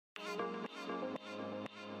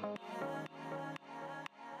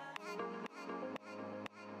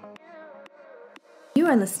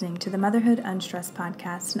are listening to the Motherhood Unstressed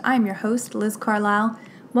podcast, and I'm your host, Liz Carlisle.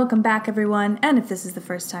 Welcome back, everyone, and if this is the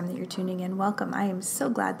first time that you're tuning in, welcome. I am so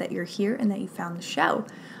glad that you're here and that you found the show.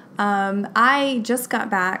 I just got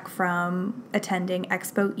back from attending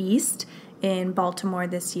Expo East in Baltimore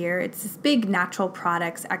this year. It's this big natural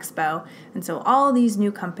products expo, and so all these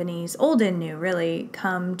new companies, old and new, really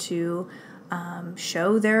come to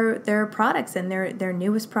show their products and their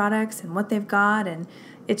newest products and what they've got, and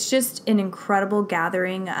it's just an incredible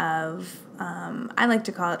gathering of, I like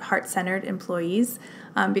to call it heart-centered employees,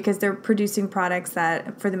 because they're producing products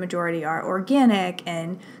that for the majority are organic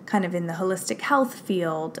and kind of in the holistic health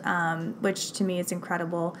field, which to me is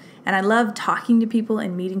incredible. And I love talking to people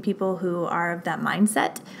and meeting people who are of that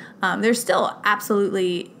mindset. They're still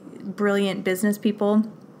absolutely brilliant business people,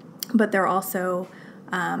 but they're also,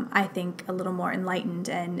 I think, a little more enlightened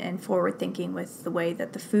and forward-thinking with the way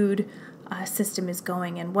that the food system is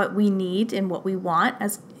going and what we need and what we want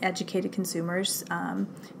as educated consumers on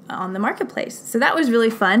the marketplace. So that was really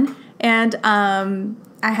fun. And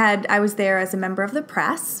I was there as a member of the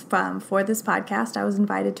press for this podcast. I was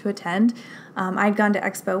invited to attend. I'd gone to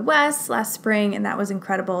Expo West last spring, and that was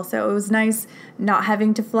incredible. So it was nice not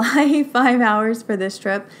having to fly 5 hours for this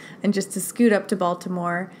trip and just to scoot up to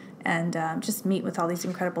Baltimore and just meet with all these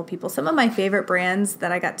incredible people. Some of my favorite brands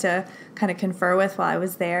that I got to kind of confer with while I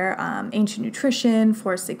was there, Ancient Nutrition,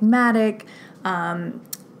 Four Sigmatic,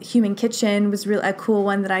 Human Kitchen was really a cool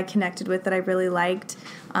one that I connected with that I really liked.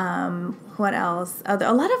 What else?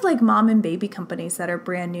 A lot of like mom and baby companies that are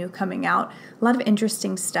brand new coming out. A lot of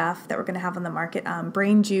interesting stuff that we're going to have on the market.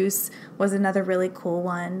 Brain Juice was another really cool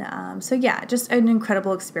one. So yeah, just an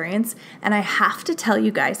incredible experience. And I have to tell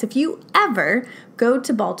you guys, if you ever go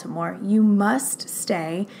to Baltimore, you must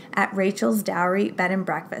stay at Rachel's Dowry Bed and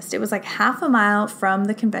Breakfast. It was like half a mile from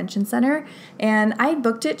the convention center, and I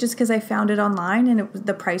booked it just because I found it online, and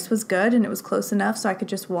the price was good, and it was close enough so I could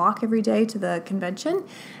just walk every day to the convention.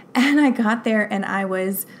 And I got there, and I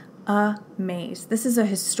was amazed. This is a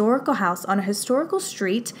historical house on a historical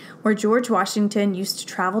street where George Washington used to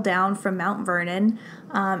travel down from Mount Vernon,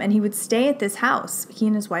 and he would stay at this house. He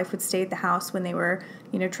and his wife would stay at the house when they were,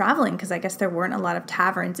 traveling, because I guess there weren't a lot of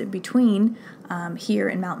taverns in between here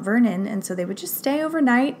in Mount Vernon, and so they would just stay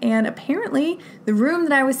overnight. And apparently, the room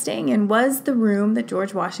that I was staying in was the room that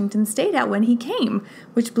George Washington stayed at when he came,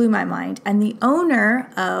 which blew my mind. And the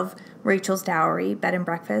owner of Rachel's Dowry Bed and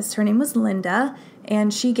Breakfast, her name was Linda,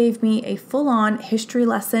 and she gave me a full-on history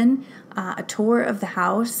lesson, a tour of the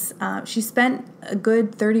house. She spent a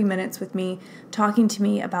good 30 minutes with me talking to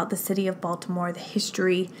me about the city of Baltimore, the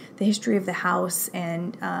history of the house,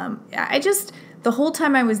 and the whole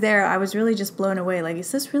time I was there, I was really just blown away. Like,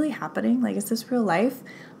 is this really happening? Like, is this real life?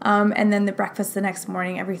 And then the breakfast the next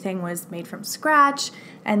morning, everything was made from scratch,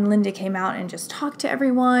 and Linda came out and just talked to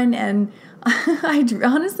everyone, and I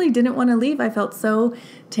honestly didn't want to leave. I felt so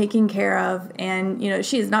taken care of, and,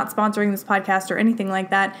 she is not sponsoring this podcast or anything like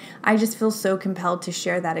that. I just feel so compelled to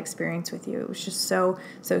share that experience with you. It was just so,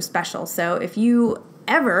 so special. So if you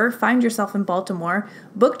ever find yourself in Baltimore,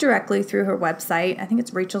 book directly through her website. I think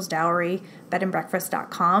it's Rachel's Dowry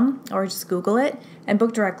bedandbreakfast.com, or just Google it and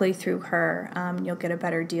book directly through her. You'll get a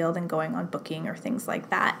better deal than going on Booking or things like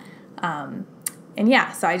that. And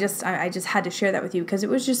yeah, so I just had to share that with you because it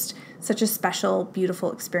was just such a special,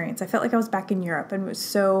 beautiful experience. I felt like I was back in Europe, and it was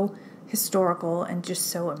so historical and just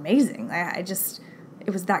so amazing. It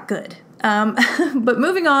was that good. But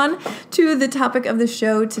moving on to the topic of the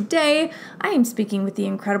show today, I am speaking with the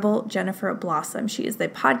incredible Jennifer Blossom. She is the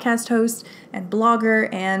podcast host and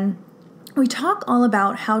blogger, and we talk all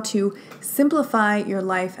about how to simplify your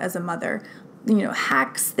life as a mother.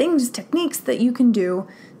 Hacks, things, techniques that you can do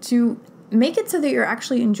to make it so that you're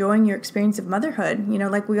actually enjoying your experience of motherhood,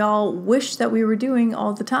 like we all wish that we were doing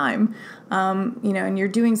all the time, and you're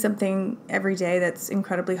doing something every day that's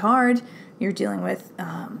incredibly hard. You're dealing with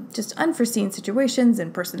just unforeseen situations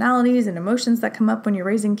and personalities and emotions that come up when you're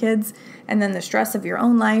raising kids, and then the stress of your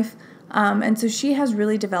own life. And so she has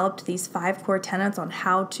really developed these 5 core tenets on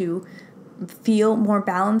how to feel more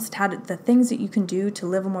balanced, the things that you can do to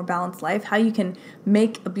live a more balanced life, how you can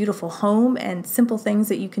make a beautiful home, and simple things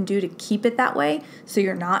that you can do to keep it that way so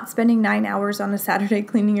you're not spending 9 hours on a Saturday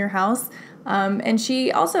cleaning your house. And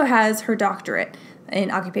she also has her doctorate in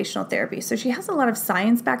occupational therapy. So she has a lot of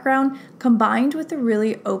science background combined with a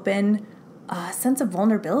really open sense of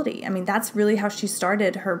vulnerability. I mean, that's really how she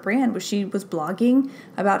started her brand. She was blogging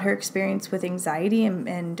about her experience with anxiety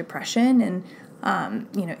and depression and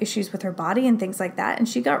issues with her body and things like that. And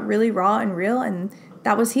she got really raw and real, and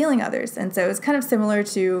that was healing others. And so it's kind of similar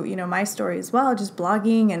to, my story as well, just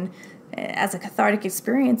blogging and as a cathartic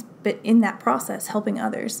experience, but in that process, helping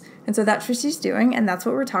others. And so that's what she's doing, and that's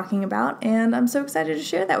what we're talking about, and I'm so excited to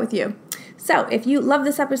share that with you. So if you love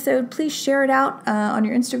this episode, please share it out on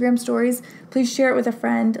your Instagram stories. Please share it with a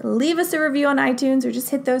friend. Leave us a review on iTunes or just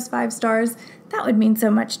hit those 5 stars. That would mean so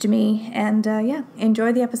much to me. And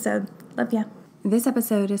enjoy the episode. Love ya. This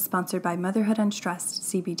episode is sponsored by Motherhood Unstressed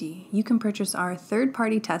CBD. You can purchase our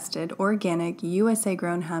third-party tested, organic,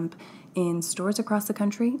 USA-grown hemp in stores across the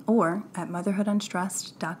country or at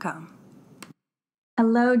motherhoodunstressed.com.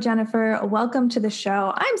 Hello, Jennifer. Welcome to the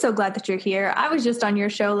show. I'm so glad that you're here. I was just on your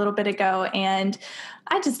show a little bit ago, and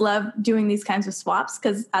I just love doing these kinds of swaps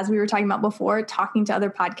because, as we were talking about before, talking to other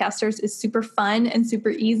podcasters is super fun and super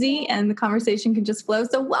easy, and the conversation can just flow.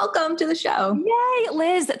 So welcome to the show. Yay,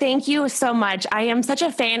 Liz. Thank you so much. I am such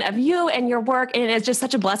a fan of you and your work, and it's just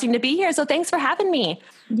such a blessing to be here. So thanks for having me.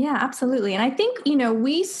 Yeah, absolutely. And I think,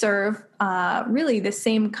 we serve really the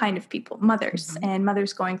same kind of people, mothers and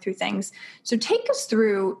mothers going through things. So take us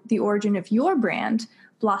through the origin of your brand,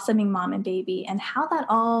 Blossoming Mom and Baby, and how that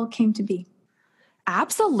all came to be.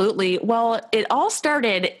 Absolutely. Well, it all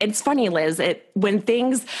started, it's funny, Liz, when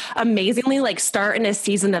things amazingly start in a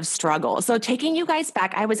season of struggle. So taking you guys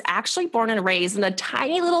back, I was actually born and raised in a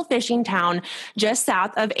tiny little fishing town just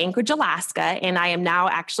south of Anchorage, Alaska. And I am now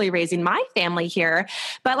actually raising my family here.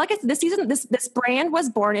 But like I said, this brand was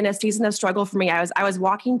born in a season of struggle for me. I was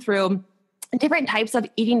walking through different types of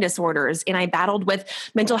eating disorders. And I battled with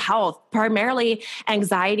mental health, primarily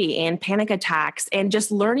anxiety and panic attacks, and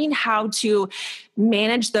just learning how to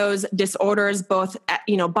manage those disorders, both,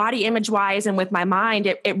 body image wise and with my mind.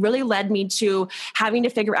 It really led me to having to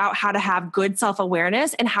figure out how to have good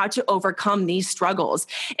self-awareness and how to overcome these struggles.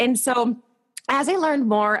 And so as I learned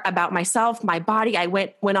more about myself, my body, I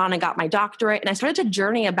went on and got my doctorate, and I started to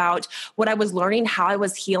journey about what I was learning, how I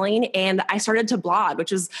was healing, and I started to blog,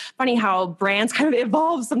 which is funny how brands kind of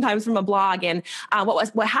evolve sometimes from a blog. And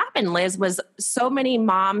what happened, Liz, was so many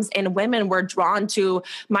moms and women were drawn to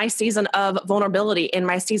my season of vulnerability and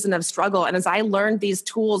my season of struggle. And as I learned these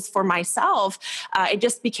tools for myself, it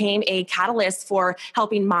just became a catalyst for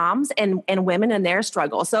helping moms and women in their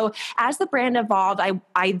struggle. So as the brand evolved,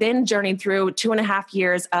 I then journeyed through 2.5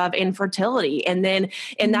 years of infertility. And then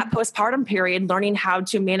in that postpartum period, learning how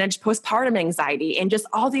to manage postpartum anxiety and just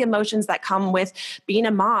all the emotions that come with being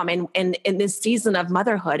a mom and in this season of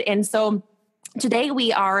motherhood. And so today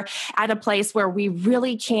we are at a place where we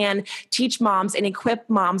really can teach moms and equip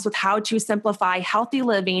moms with how to simplify healthy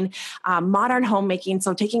living, modern homemaking.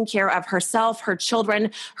 So taking care of herself, her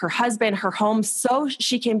children, her husband, her home, so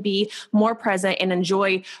she can be more present and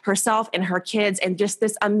enjoy herself and her kids in just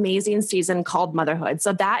this amazing season called motherhood.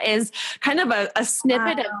 So that is kind of a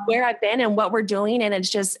snippet of where I've been and what we're doing. And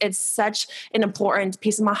it's such an important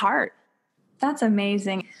piece of my heart. That's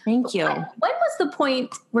amazing. Thank you. When was the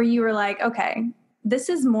point where you were like, okay, this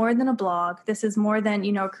is more than a blog. This is more than,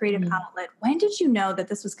 a creative outlet. When did you know that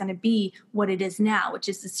this was going to be what it is now, which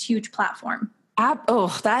is this huge platform?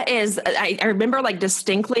 That is, I remember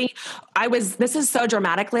distinctly, this is so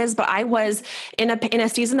dramatic, Liz, but I was in a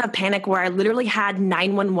season of panic where I literally had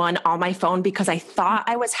 911 on my phone because I thought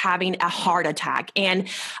I was having a heart attack. And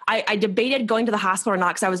I debated going to the hospital or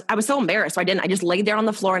not because I was so embarrassed. So I didn't. I just laid there on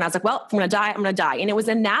the floor and I was like, well, I'm going to die. And it was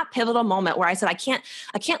in that pivotal moment where I said, I can't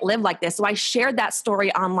live like this. So I shared that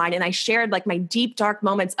story online, and I shared my deep, dark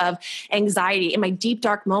moments of anxiety and my deep,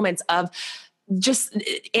 dark moments of just,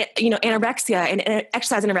 anorexia and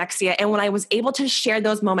exercise anorexia. And when I was able to share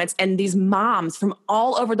those moments, and these moms from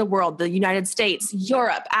all over the world, the United States,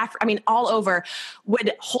 Europe, Africa, all over,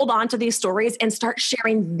 would hold on to these stories and start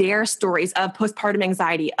sharing their stories of postpartum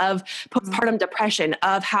anxiety, of postpartum depression,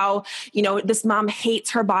 of how, this mom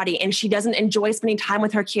hates her body and she doesn't enjoy spending time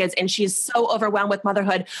with her kids. And she's so overwhelmed with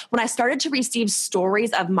motherhood. When I started to receive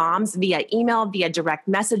stories of moms via email, via direct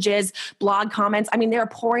messages, blog comments, they were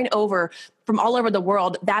pouring over from all over the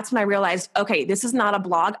world. That's when I realized, okay, this is not a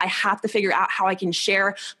blog. I have to figure out how I can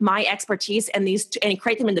share my expertise and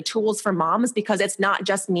create them into tools for moms, because it's not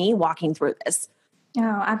just me walking through this. Oh,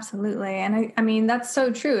 absolutely. And I mean, that's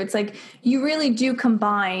so true. It's you really do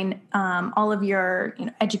combine all of your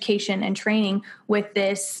education and training with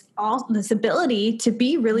this ability to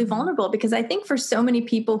be really vulnerable, because I think for so many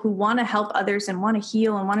people who want to help others and want to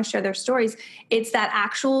heal and want to share their stories, it's that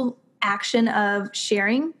actual action of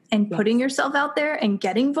sharing and putting yourself out there and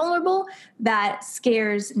getting vulnerable that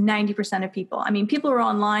scares 90% of people. People are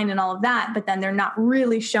online and all of that, but then they're not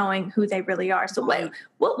really showing who they really are. So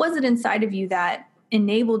what was it inside of you that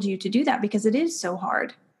enabled you to do that? Because it is so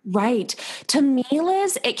hard. Right. To me,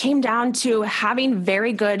 Liz, it came down to having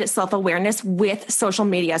very good self-awareness with social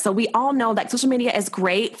media. So we all know that social media is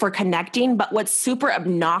great for connecting, but what's super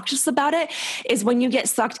obnoxious about it is when you get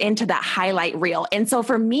sucked into that highlight reel. And so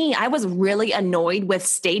for me, I was really annoyed with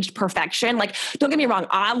staged perfection. Like, don't get me wrong,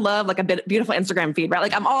 I love like a beautiful Instagram feed, right?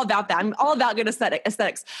 Like I'm all about that. I'm all about good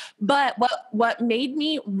aesthetics. But what made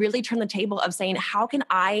me really turn the table of saying, how can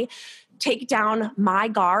I take down my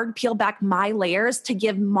guard, peel back my layers to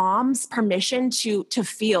give moms permission to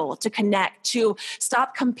feel, to connect, to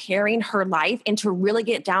stop comparing her life, and to really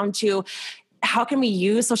get down to how can we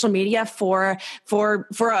use social media for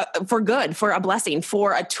good, for a blessing,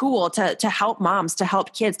 for a tool to help moms, to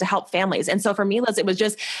help kids, to help families. And so for me, Liz, it was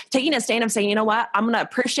just taking a stand of saying, you know what, I'm going to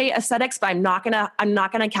appreciate aesthetics, but I'm not going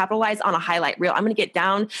to capitalize on a highlight reel. I'm going to get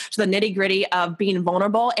down to the nitty gritty of being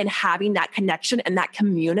vulnerable and having that connection and that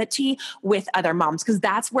community with other moms, because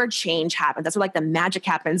that's where change happens. That's where like the magic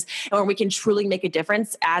happens, and where we can truly make a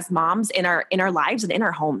difference as moms in our lives and in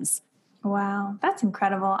our homes. Wow, that's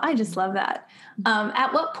incredible. I just love that.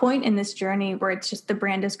 At what point in this journey where it's just the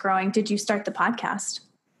brand is growing, did you start the podcast?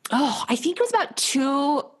 Oh, I think it was about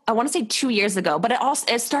 2 years ago, but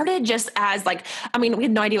it started just as like, I mean, we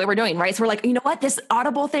had no idea what we're doing, right? So we're like, you know what, this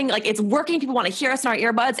Audible thing, like it's working. People want to hear us in our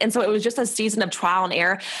earbuds. And so it was just a season of trial and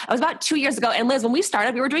error. It was about 2 years ago. And Liz, when we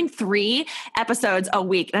started, we were doing 3 episodes a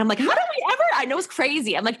week. And I'm like, how do we ever, I know it's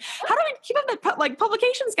crazy. I'm like, how do I keep up the like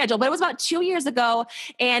publication schedule? But it was about 2 years ago.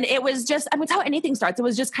 And it was just, I mean, it's how anything starts. It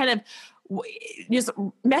was just kind of just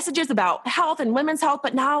messages about health and women's health.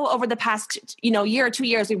 But now over the past, year or 2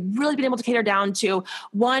 years, we've really been able to cater down to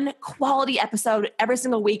one quality episode every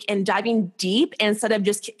single week and diving deep instead of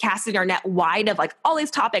just casting our net wide of like all these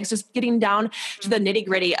topics, just getting down to the nitty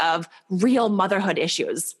gritty of real motherhood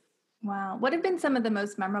issues. Wow. What have been some of the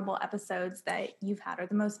most memorable episodes that you've had, or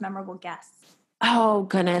the most memorable guests? Oh,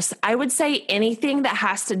 goodness. I would say anything that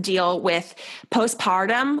has to deal with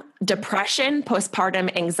postpartum depression,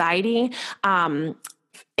 postpartum anxiety,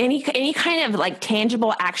 any kind of like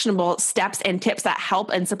tangible, actionable steps and tips that help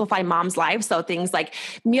and simplify moms' lives. So things like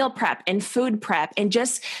meal prep and food prep and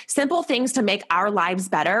just simple things to make our lives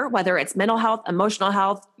better, whether it's mental health, emotional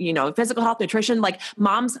health, physical health, nutrition, like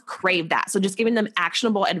moms crave that. So just giving them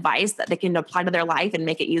actionable advice that they can apply to their life and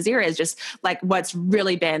make it easier is just like what's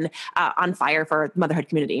really been on fire for the motherhood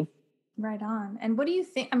community. Right on. And what do you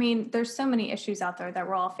think? I mean, there's so many issues out there that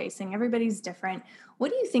we're all facing. Everybody's different.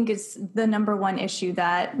 What do you think is the number one issue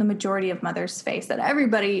that the majority of mothers face, that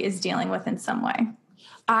everybody is dealing with in some way?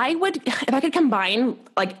 If I could combine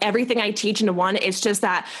like everything I teach into one, it's just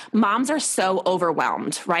that moms are so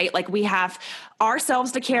overwhelmed, right? Like we have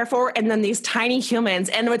ourselves to care for, and then these tiny humans.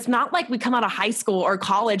 And it's not like we come out of high school or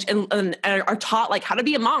college and are taught like how to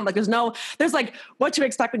be a mom. Like there's like what to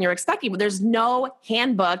expect when you're expecting, but there's no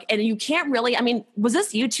handbook. And you can't really, I mean, was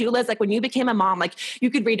this you too, Liz? Like when you became a mom, like you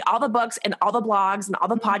could read all the books and all the blogs and all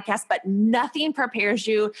the podcasts, but nothing prepares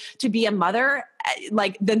you to be a mother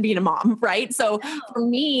like than being a mom, right? So for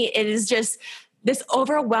me, it is just this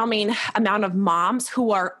overwhelming amount of moms who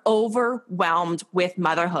are overwhelmed with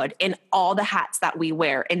motherhood and all the hats that we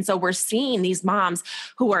wear. And so we're seeing these moms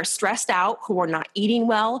who are stressed out, who are not eating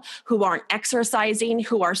well, who aren't exercising,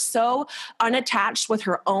 who are so unattached with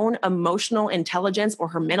her own emotional intelligence or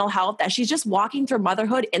her mental health that she's just walking through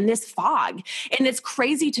motherhood in this fog. And it's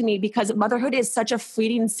crazy to me because motherhood is such a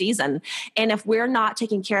fleeting season. And if we're not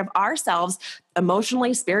taking care of ourselves,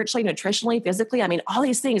 emotionally, spiritually, nutritionally, physically, I mean, all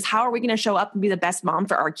these things, how are we going to show up and be the best mom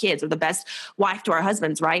for our kids or the best wife to our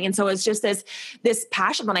husbands, right? And so it's just this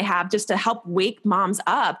passion that I have just to help wake moms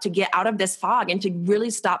up to get out of this fog and to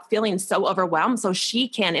really stop feeling so overwhelmed so she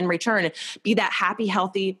can, in return, be that happy,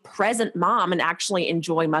 healthy, present mom and actually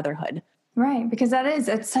enjoy motherhood. Right. Because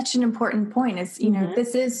it's such an important point. It's,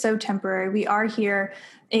 this is so temporary. We are here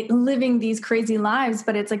living these crazy lives,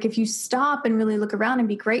 but it's like, if you stop and really look around and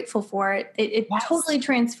be grateful for it, it yes. totally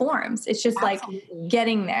transforms. It's just Absolutely. Like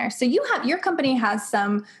getting there. So your company has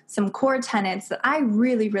some core tenets that I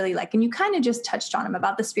really, really like. And you kind of just touched on them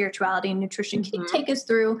about the spirituality and nutrition. Can you take us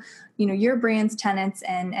through, your brand's tenets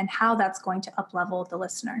and how that's going to up-level the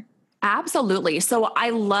listener? Absolutely. So I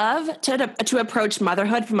love to approach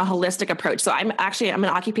motherhood from a holistic approach. So I'm an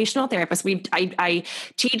occupational therapist. I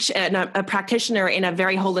teach a practitioner in a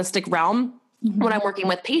very holistic realm when I'm working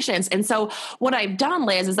with patients. And so what I've done,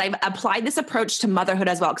 Liz, is I've applied this approach to motherhood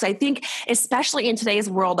as well. Because I think, especially in today's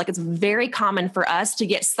world, like it's very common for us to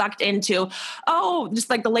get sucked into, just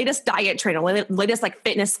like the latest diet trend, or latest like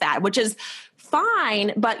fitness fad, which is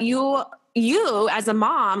fine, but you as a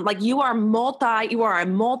mom, like you are a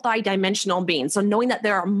multi-dimensional being. So knowing that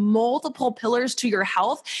there are multiple pillars to your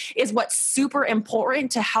health is what's super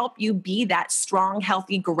important to help you be that strong,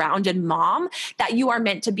 healthy, grounded mom that you are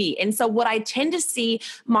meant to be. And so what I tend to see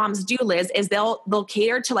moms do, Liz, is they'll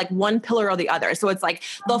cater to like one pillar or the other. So it's like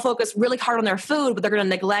they'll focus really hard on their food, but they're going to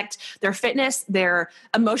neglect their fitness, their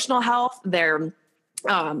emotional health, their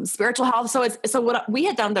spiritual health. So what we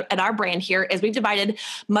had done at our brand here is we've divided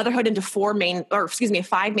motherhood into five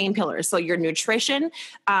main pillars. So your nutrition,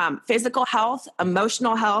 physical health,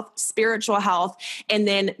 emotional health, spiritual health, and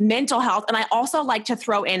then mental health. And I also like to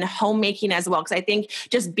throw in homemaking as well, because I think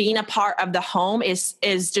just being a part of the home is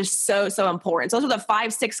just so important. So those are the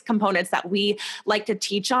 5-6 components that we like to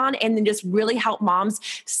teach on, and then just really help moms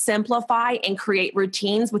simplify and create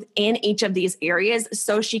routines within each of these areas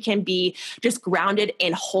so she can be just grounded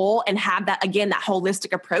and whole and have that, again, that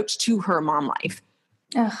holistic approach to her mom life.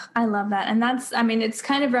 I love that. And it's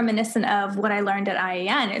kind of reminiscent of what I learned at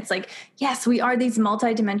IAN. It's like, yes, we are these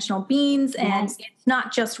multidimensional beings, and it's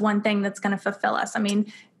not just one thing that's going to fulfill us. I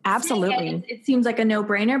mean, absolutely. It seems like a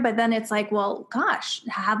no-brainer, but then it's like, well, gosh,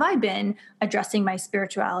 have I been addressing my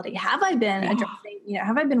spirituality? Have I been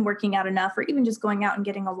have I been working out enough, or even just going out and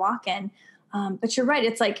getting a walk in? But you're right.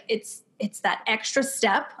 It's like, it's that extra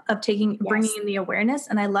step of bringing in the awareness.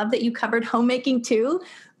 And I love that you covered homemaking too,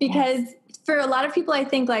 because for a lot of people, I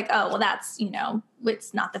think like, oh, well, that's,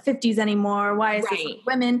 it's not the 50s anymore. Why is this with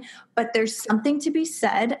women? But there's something to be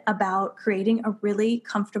said about creating a really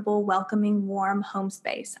comfortable, welcoming, warm home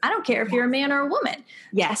space. I don't care if you're a man or a woman.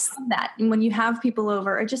 Yes. That. And when you have people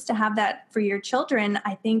over, or just to have that for your children,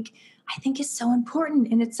 I think is so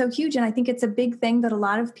important, and it's so huge. And I think it's a big thing that a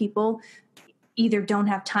lot of people either don't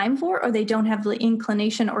have time for, or they don't have the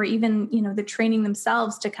inclination, or even, the training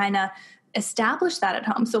themselves to kind of establish that at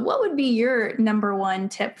home. So what would be your number one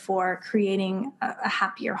tip for creating a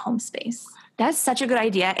happier home space? That's such a good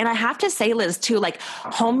idea. And I have to say, Liz, too, like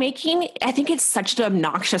homemaking, I think it's such an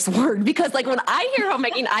obnoxious word, because like when I hear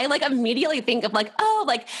homemaking, I like immediately think of like, oh,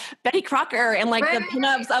 like Betty Crocker and like the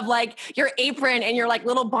pinups of like your apron and your like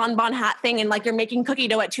little bonbon hat thing. And like you're making cookie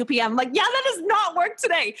dough at 2 p.m. Like, yeah, that does not work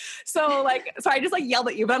today. So I just like yelled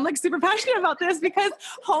at you, but I'm like super passionate about this, because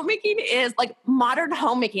homemaking is like modern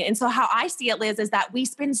homemaking. And so how I see it, Liz, is that we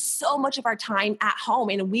spend so much of our time at home,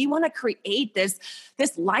 and we want to create this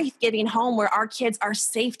life-giving home where our kids are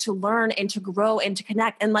safe to learn and to grow and to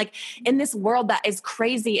connect. And like in this world that is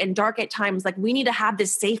crazy and dark at times, like we need to have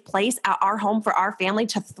this safe place at our home for our family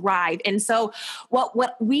to thrive. And so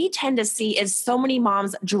what we tend to see is so many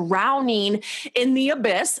moms drowning in the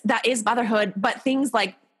abyss that is motherhood, but things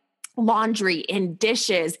like laundry and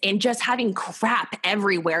dishes and just having crap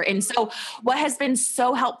everywhere. And so what has been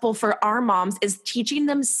so helpful for our moms is teaching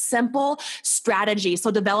them simple strategies.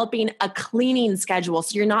 So developing a cleaning schedule,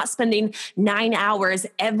 so you're not spending 9 hours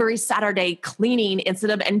every Saturday cleaning instead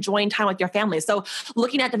of enjoying time with your family. So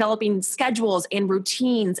looking at developing schedules and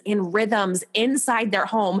routines and rhythms inside their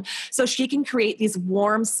home, so she can create these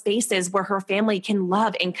warm spaces where her family can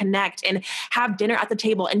love and connect and have dinner at the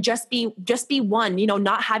table and just be one,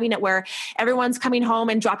 not having it where everyone's coming home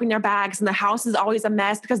and dropping their bags and the house is always a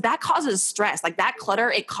mess, because that causes stress. Like that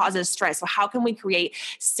clutter, it causes stress. So how can we create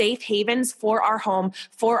safe havens for our home,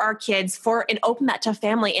 for our kids, and open that to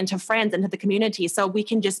family and to friends and to the community, so we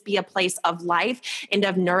can just be a place of life and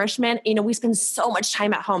of nourishment. We spend so much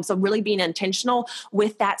time at home. So really being intentional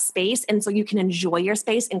with that space. And so you can enjoy your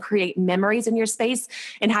space and create memories in your space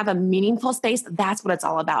and have a meaningful space. That's what it's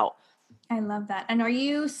all about. I love that. And are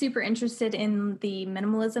you super interested in the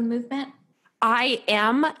minimalism movement? I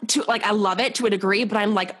am I love it to a degree, but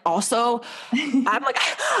I'm like also, I'm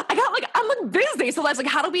busy. So that's like,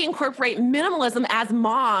 how do we incorporate minimalism as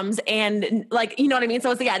moms? And like, you know what I mean?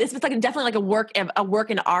 So it's this is like definitely like a work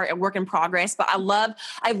in art, a work in progress, but I love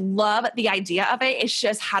the idea of it. It's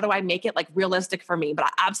just, how do I make it like realistic for me? But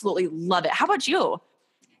I absolutely love it. How about you?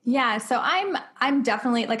 Yeah. So I'm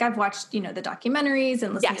definitely like, I've watched, the documentaries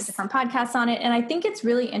and listened to different podcasts on it. And I think it's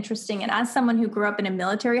really interesting. And as someone who grew up in a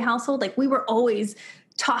military household, like we were always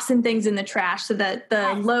tossing things in the trash so that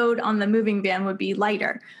the load on the moving van would be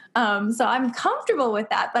lighter. So I'm comfortable with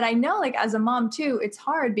that. But I know like as a mom too, it's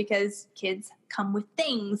hard because kids come with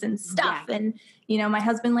things and stuff. Yeah. And, my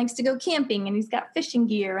husband likes to go camping and he's got fishing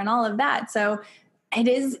gear and all of that. So it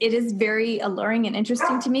is very alluring and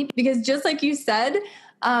interesting to me, because just like you said,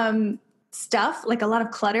 stuff like a lot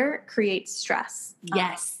of clutter creates stress.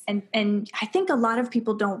 Yes. And I think a lot of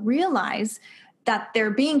people don't realize that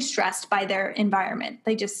they're being stressed by their environment.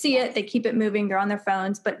 They just see it, they keep it moving, they're on their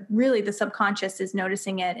phones, but really the subconscious is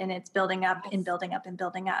noticing it, and it's building up and building up and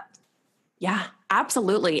building up. Yeah,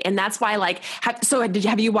 absolutely. And that's why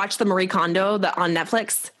have you watched the Marie Kondo on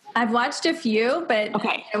Netflix? I've watched a few, but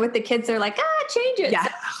Okay. with the kids, they're like, change it. Yeah.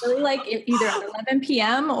 So I really like it either at 11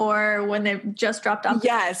 p.m. or when they've just dropped off.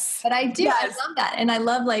 Yes. But I do. Yes. I love that. And I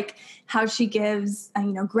love like how she gives,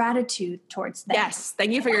 gratitude towards them. Yes.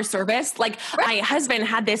 Thank you for your service. Like my husband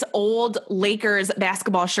had this old Lakers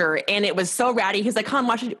basketball shirt and it was so ratty. He's like, "Hon,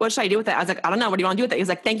 what should I do with it?" I was like, "I don't know. What do you want to do with it?" He's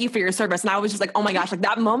like, "Thank you for your service." And I was just like, oh my gosh, like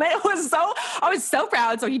that moment I was so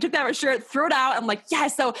proud. So he took that shirt, threw it out. I'm like,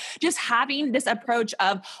 yes. So just having this approach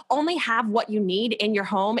of only have what you need in your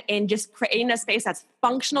home and just creating a space that's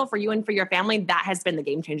functional for you and for your family, that has been the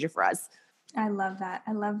game changer for us. I love that.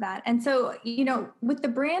 I love that. And so, with the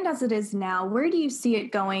brand as it is now, where do you see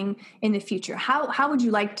it going in the future? How would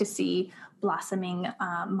you like to see Blossoming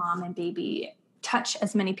Mom and Baby touch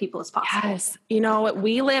as many people as possible? Yes.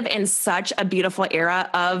 We live in such a beautiful era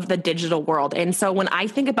of the digital world. And so when I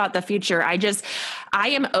think about the future, I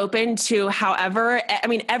am open to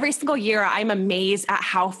every single year, I'm amazed at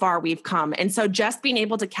how far we've come. And so just being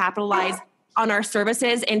able to capitalize on our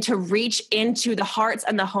services and to reach into the hearts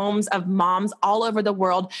and the homes of moms all over the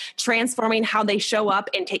world, transforming how they show up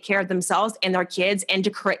and take care of themselves and their kids, and to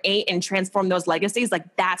create and transform those legacies. Like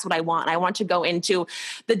that's what I want. I want to go into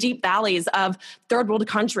the deep valleys of third world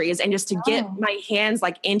countries and just to get my hands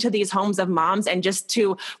like into these homes of moms and just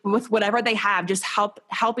to, with whatever they have, just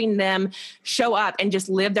helping them show up and just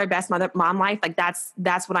live their best mom life. Like that's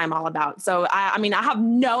what I'm all about. So I have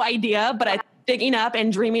no idea, but digging up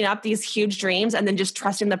and dreaming up these huge dreams and then just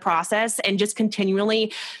trusting the process and just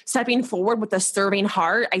continually stepping forward with a serving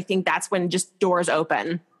heart. I think that's when just doors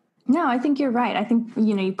open. No, I think you're right. I think,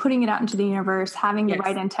 you putting it out into the universe, having the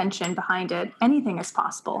right intention behind it, anything is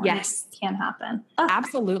possible. Yes. It can happen.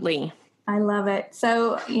 Absolutely. I love it.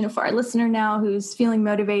 So, for our listener now who's feeling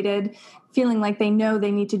motivated, feeling like they know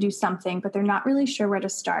they need to do something, but they're not really sure where to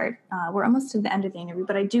start. We're almost to the end of the interview,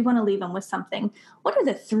 but I do want to leave them with something. What are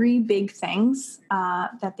the 3 big things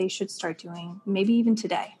that they should start doing, maybe even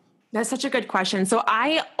today? That's such a good question. So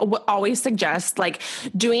I always suggest like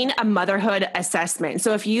doing a motherhood assessment.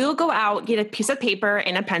 So if you go out, get a piece of paper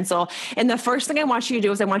and a pencil, and the first thing I want you to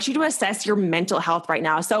do is I want you to assess your mental health right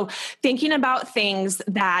now. So thinking about things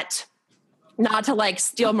that, not to like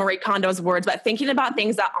steal Marie Kondo's words, but thinking about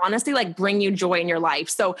things that honestly like bring you joy in your life.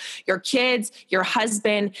 So your kids, your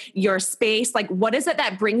husband, your space, like what is it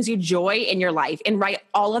that brings you joy in your life, and write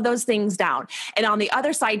all of those things down. And on the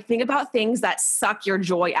other side, think about things that suck your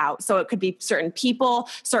joy out. So it could be certain people,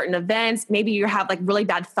 certain events. Maybe you have like really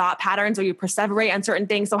bad thought patterns or you perseverate on certain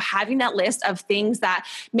things. So having that list of things that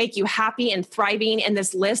make you happy and thriving, and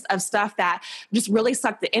this list of stuff that just really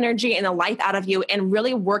suck the energy and the life out of you, and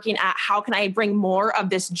really working at how can I bring more of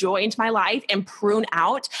this joy into my life and prune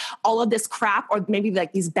out all of this crap or maybe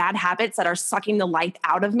like these bad habits that are sucking the life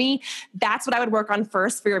out of me. That's what I would work on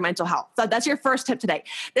first for your mental health. So that's your first tip today.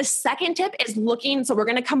 The second tip is so we're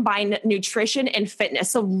going to combine nutrition and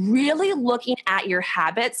fitness. So really looking at your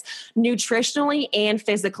habits nutritionally and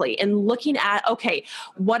physically, and looking at, okay,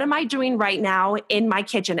 what am I doing right now in my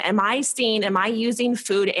kitchen? Am I using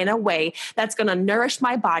food in a way that's going to nourish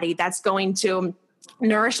my body, that's going to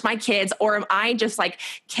nourish my kids? Or am I just like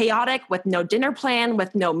chaotic with no dinner plan,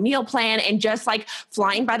 with no meal plan, and just like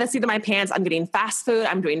flying by the seat of my pants? I'm getting fast food,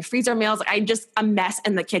 I'm doing freezer meals, like I'm just a mess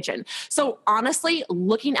in the kitchen. So honestly,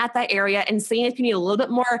 looking at that area and seeing if you need a little bit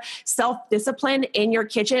more self-discipline in your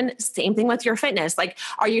kitchen. Same thing with your fitness. Like,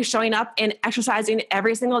 are you showing up and exercising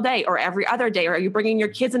every single day or every other day? Or are you bringing your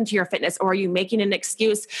kids into your fitness? Or are you making an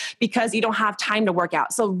excuse because you don't have time to work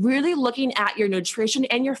out? So really looking at your nutrition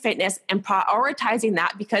and your fitness and prioritizing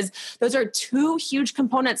that, because those are 2 huge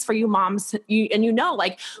components for you moms.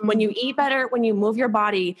 Like when you eat better, when you move your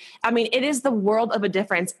body, it is the world of a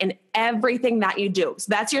difference in everything that you do. So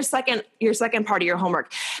that's your second part of your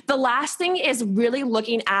homework. The last thing is really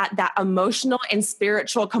looking at that emotional and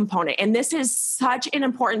spiritual component. And this is such an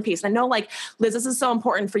important piece. I know, like, Liz, this is so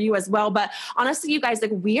important for you as well, but honestly, you guys,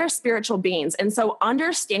 like, we are spiritual beings. And so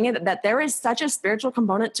understanding that there is such a spiritual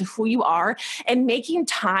component to who you are, and making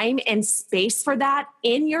time and space for that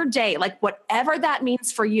in your day, like whatever that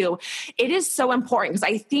means for you, it is so important. Because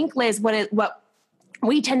I think, Liz, what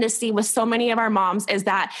we tend to see with so many of our moms is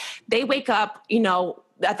that they wake up,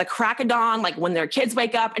 at the crack of dawn, like when their kids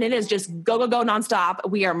wake up, and it is just go, go, go nonstop.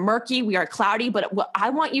 We are murky, we are cloudy, but what I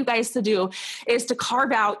want you guys to do is to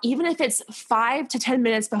carve out, even if it's 5 to 10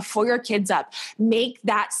 minutes before your kids up, make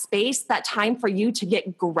that space, that time for you to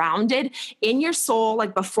get grounded in your soul,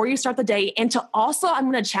 like before you start the day. And to also,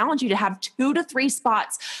 I'm going to challenge you to have 2 to 3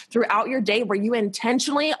 spots throughout your day where you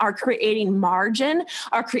intentionally are creating margin,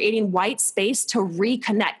 are creating white space to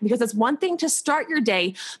reconnect, because it's one thing to start your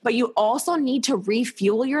day, but you also need to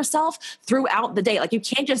refuel yourself throughout the day. Like you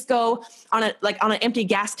can't just go on an empty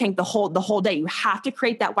gas tank the whole day. You have to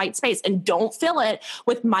create that white space, and don't fill it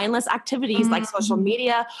with mindless activities like social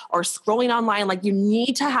media or scrolling online. Like you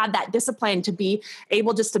need to have that discipline to be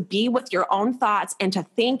able just to be with your own thoughts and to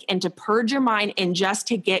think and to purge your mind and just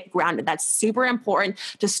to get grounded. That's super important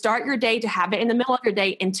to start your day, to have it in the middle of your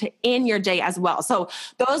day, and to end your day as well. So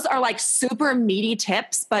those are like super meaty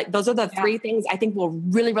tips, but those are the 3 things I think will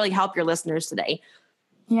really, really help your listeners today.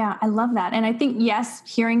 Yeah, I love that. And I think, yes,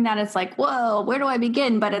 hearing that, it's like, whoa, where do I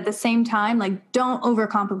begin? But at the same time, like, don't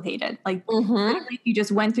overcomplicate it. Like, literally, if you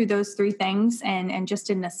just went through those 3 things and just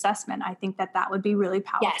did an assessment, I think that would be really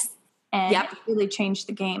powerful. Yes. And it really changed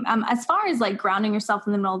the game. As far as like grounding yourself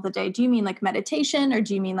in the middle of the day, do you mean like meditation, or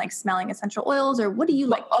do you mean like smelling essential oils, or what do you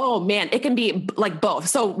like? Oh man, it can be like both.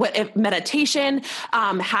 So if meditation,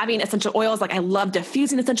 having essential oils, like I love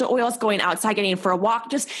diffusing essential oils, going outside, getting for a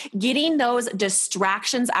walk, just getting those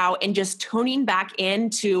distractions out and just tuning back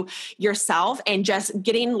into yourself and just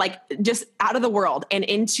getting like just out of the world and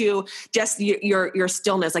into just your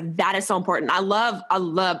stillness. Like that is so important. I love,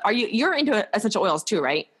 you're into essential oils too,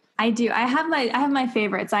 right? I do. I have my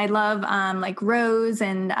favorites. I love like rose,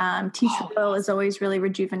 and tea tree oil is always really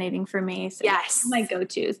rejuvenating for me. So yes, my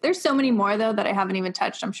go-tos. There's so many more though that I haven't even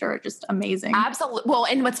touched. I'm sure just amazing. Absolutely. Well,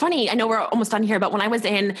 and what's funny, I know we're almost done here, but when I was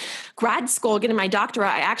in grad school getting my doctorate,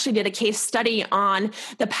 I actually did a case study on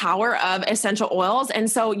the power of essential oils.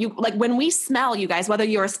 And so you like when we smell, you guys, whether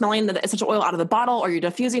you're smelling the essential oil out of the bottle or you're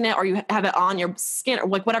diffusing it or you have it on your skin or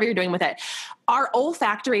like whatever you're doing with it, our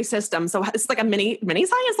olfactory system. So it's like a mini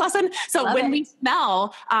science lesson. So when we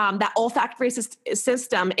smell that olfactory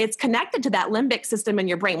system, it's connected to that limbic system in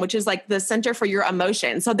your brain, which is like the center for your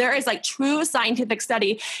emotion. So there is like true scientific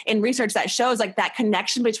study and research that shows like that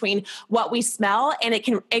connection between what we smell, and it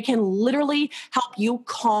can literally help you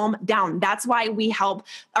calm down. That's why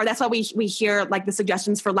that's why we hear like the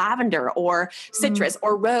suggestions for lavender or citrus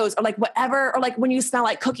or rose or like whatever, or like when you smell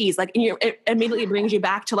like cookies, like it immediately brings you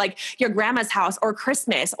back to like your grandma's house or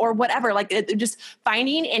Christmas or whatever, like just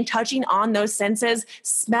finding and touching on those senses,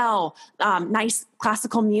 smell, nice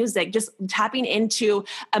classical music, just tapping into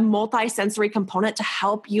a multi-sensory component to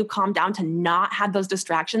help you calm down, to not have those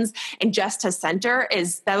distractions and just to center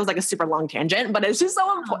that was like a super long tangent, but it's just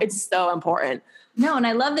so important. It's so important. No, and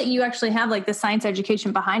I love that you actually have like the science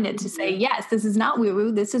education behind it to say, yes, this is not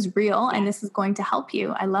woo-woo, this is real, and this is going to help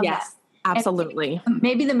you. I love that. Absolutely. And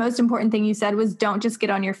maybe the most important thing you said was don't just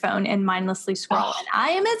get on your phone and mindlessly scroll. And I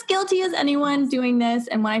am as guilty as anyone doing this.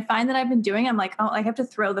 And when I find that I've been doing it, I'm like, oh, I have to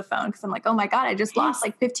throw the phone because I'm like, oh my God, I just lost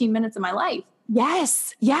like 15 minutes of my life.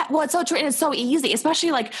 Yes. Yeah. Well, it's so true. And it's so easy,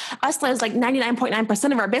 especially like us, Liz, like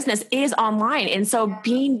 99.9% of our business is online. And so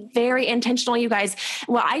being very intentional, you guys,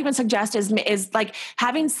 what I even suggest is like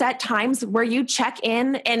having set times where you check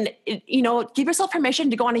in and, give yourself permission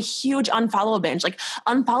to go on a huge unfollow binge, like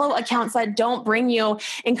unfollow accounts that don't bring you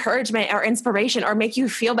encouragement or inspiration or make you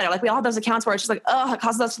feel better. Like we all have those accounts where it's just like, oh, it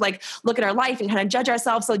causes us to like look at our life and kind of judge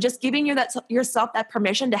ourselves. So just giving yourself that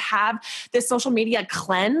permission to have this social media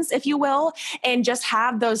cleanse, if you will, and just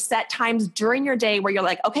have those set times during your day where you're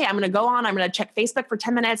like, okay, I'm going to go on, I'm going to check Facebook for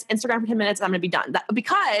 10 minutes, Instagram for 10 minutes, and I'm going to be done.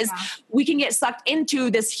 Because we can get sucked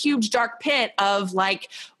into this huge dark pit of like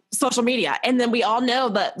social media. And then we all know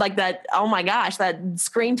that like that, oh my gosh, that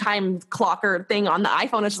screen time clocker thing on the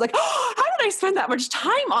iPhone is just like, oh, how did I spend that much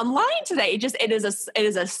time online today? It is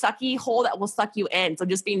a sucky hole that will suck you in. So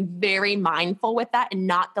just being very mindful with that and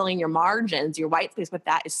not filling your margins, your white space with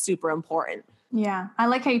that is super important. Yeah. I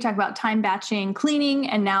like how you talk about time batching cleaning,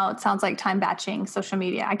 and now it sounds like time batching social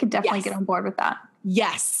media. I could definitely get on board with that.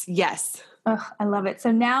 Yes. Yes. Oh, I love it.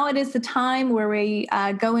 So now it is the time where we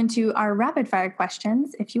go into our rapid fire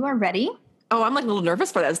questions. If you are ready. Oh, I'm like a little nervous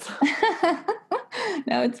for this.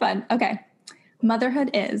 No, it's fun. Okay.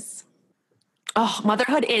 Motherhood is. Oh,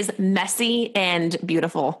 motherhood is messy and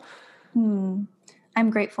beautiful. I'm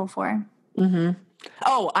grateful for. Mm-hmm.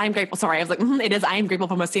 Oh, I'm grateful. Sorry. I was like, it is. I am grateful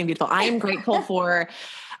for messy and beautiful. I'm grateful for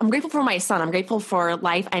my son. I'm grateful for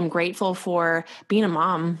life. I'm grateful for being a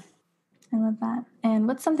mom. I love that. And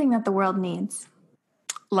what's something that the world needs?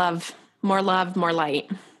 Love, more light.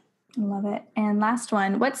 Love it. And last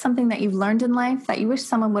one, what's something that you've learned in life that you wish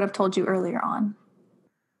someone would have told you earlier on?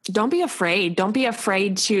 Don't be afraid. Don't be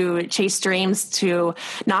afraid to chase dreams, to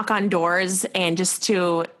knock on doors, and just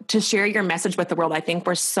to share your message with the world. I think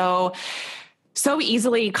we're so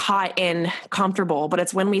easily caught in comfortable, but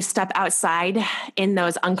it's when we step outside in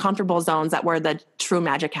those uncomfortable zones that where the true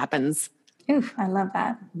magic happens. Oof, I love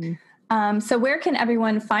that. So where can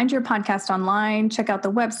everyone find your podcast online? Check out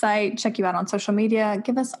the website, check you out on social media.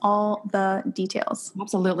 Give us all the details.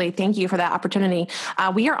 Absolutely. Thank you for that opportunity.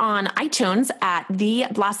 We are on iTunes at The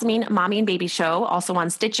Blossoming Mommy and Baby Show, also on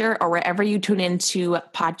Stitcher or wherever you tune into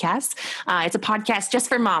podcasts. It's a podcast just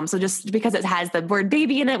for moms. So just because it has the word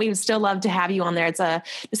baby in it, we would still love to have you on there. It's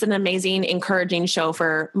just an amazing, encouraging show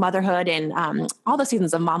for motherhood and all the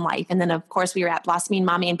seasons of mom life. And then, of course, we are at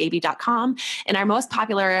blossomingmommyandbaby.com. And our most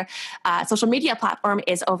popular social media platform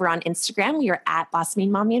is over on Instagram. We are at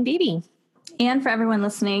Blossoming Mommy and Baby. And for everyone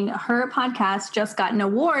listening, her podcast just got an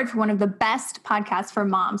award for one of the best podcasts for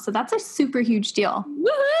moms. So that's a super huge deal.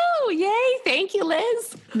 Woohoo! Yay! Thank you,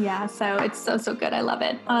 Liz. Yeah, so it's so good. I love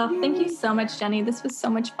it. Thank you so much, Jenny. This was so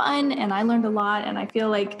much fun, and I learned a lot. And I feel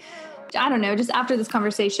like, I don't know, just after this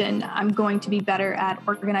conversation, I'm going to be better at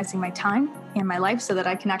organizing my time and my life so that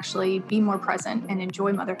I can actually be more present and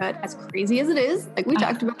enjoy motherhood, as crazy as it is, like we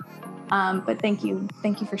talked about. But thank you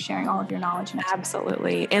for sharing all of your knowledge.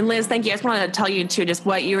 Absolutely. And Liz, thank you. I just wanted to tell you too, just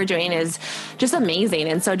what you were doing is just amazing.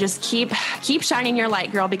 And so just keep shining your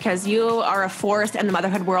light, girl, because you are a force in the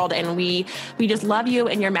motherhood world. And we just love you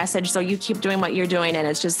and your message. So you keep doing what you're doing. And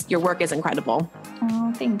it's just, your work is incredible.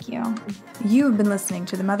 Oh, thank you. You have been listening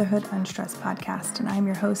to the Motherhood Unstressed podcast, and I'm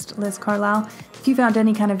your host, Liz Carlisle. If you found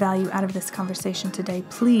any kind of value out of this conversation today,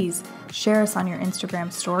 please share us on your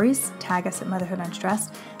Instagram stories, tag us at Motherhood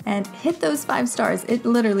Unstressed, and hit those 5 stars. It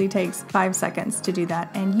literally takes 5 seconds to do that,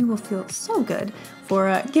 and you will feel so good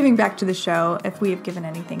for giving back to the show if we have given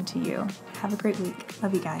anything to you. Have a great week.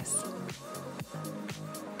 Love you guys.